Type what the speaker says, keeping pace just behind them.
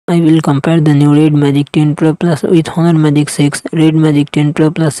I will compare the new Red Magic 10 Pro Plus with Honor Magic 6. Red Magic 10 Pro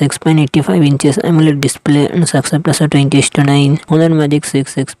Plus 6.85 inches AMOLED display and success ratio 20:9. Honor Magic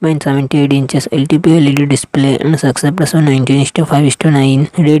 6 6.78 inches LTP LED display and success ratio 19:5:9.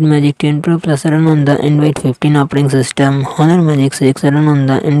 Red Magic 10 Pro Plus run on the Android 15 operating system. Honor Magic 6 run on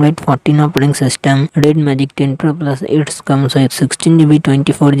the Android 14 operating system. Red Magic 10 Pro Plus it comes with 16GB,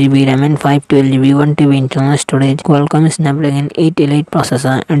 24GB RAM and 512GB 1TB internal storage. Qualcomm Snapdragon 888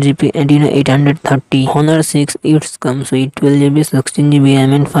 processor, 8GB Adreno 830. Honor 6 it comes with 12GB, 16GB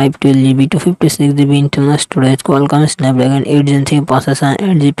RAM and 512GB to 56GB internal storage. Qualcomm Snapdragon 8 Gen 3 processor,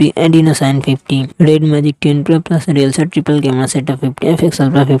 8GB Adreno 750. Red Magic 10 Pro Plus real set triple camera setup, 50MP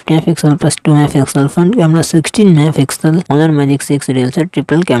plus 50MP plus 2MP front camera, 16MP. Honor Magic 6 real set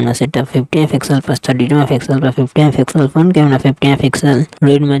triple camera setup, 50MP plus 32MP plus 50MP front camera, 50MP.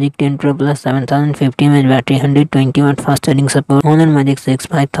 Red Magic 10 Pro Plus 7050 mAh battery, 120W fast charging support. Honor Magic 6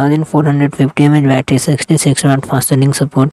 5450 mAh battery, 66W fast charging support.